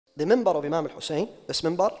The minbar of Imam al-Hussein, this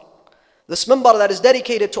minbar that is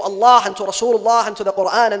dedicated to Allah and to Rasulullah and to the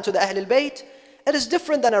Quran and to the Ahlul Bayt, it is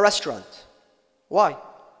different than a restaurant. Why?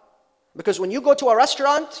 Because when you go to a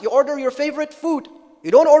restaurant, you order your favorite food.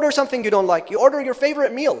 You don't order something you don't like. You order your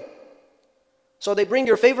favorite meal. So they bring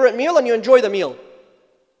your favorite meal and you enjoy the meal.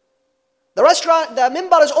 The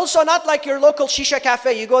minbar is also not like your local Shisha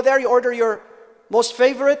Café. You go there, you order your most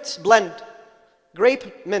favorite blend,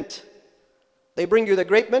 grape mint. They bring you the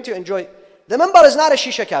grape mint, you enjoy. The minbar is not a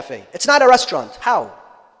Shisha Café. It's not a restaurant. How?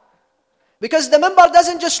 Because the minbar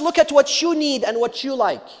doesn't just look at what you need and what you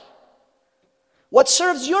like. What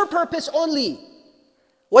serves your purpose only.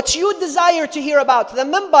 What you desire to hear about. The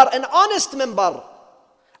minbar, an honest minbar,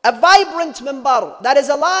 a vibrant minbar that is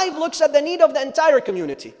alive, looks at the need of the entire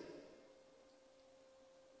community.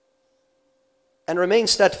 And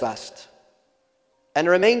remains steadfast. And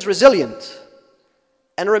remains resilient.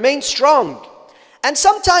 And remains strong. And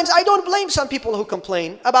sometimes I don't blame some people who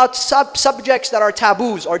complain about subjects that are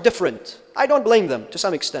taboos or different. I don't blame them to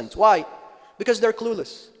some extent. Why? Because they're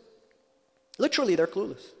clueless. Literally, they're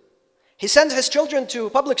clueless. He sends his children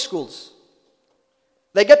to public schools.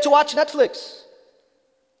 They get to watch Netflix.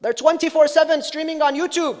 They're 24/7 streaming on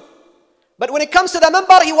YouTube. But when it comes to the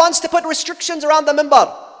minbar, he wants to put restrictions around the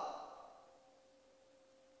minbar.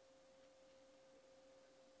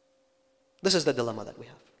 This is the dilemma that we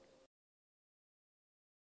have.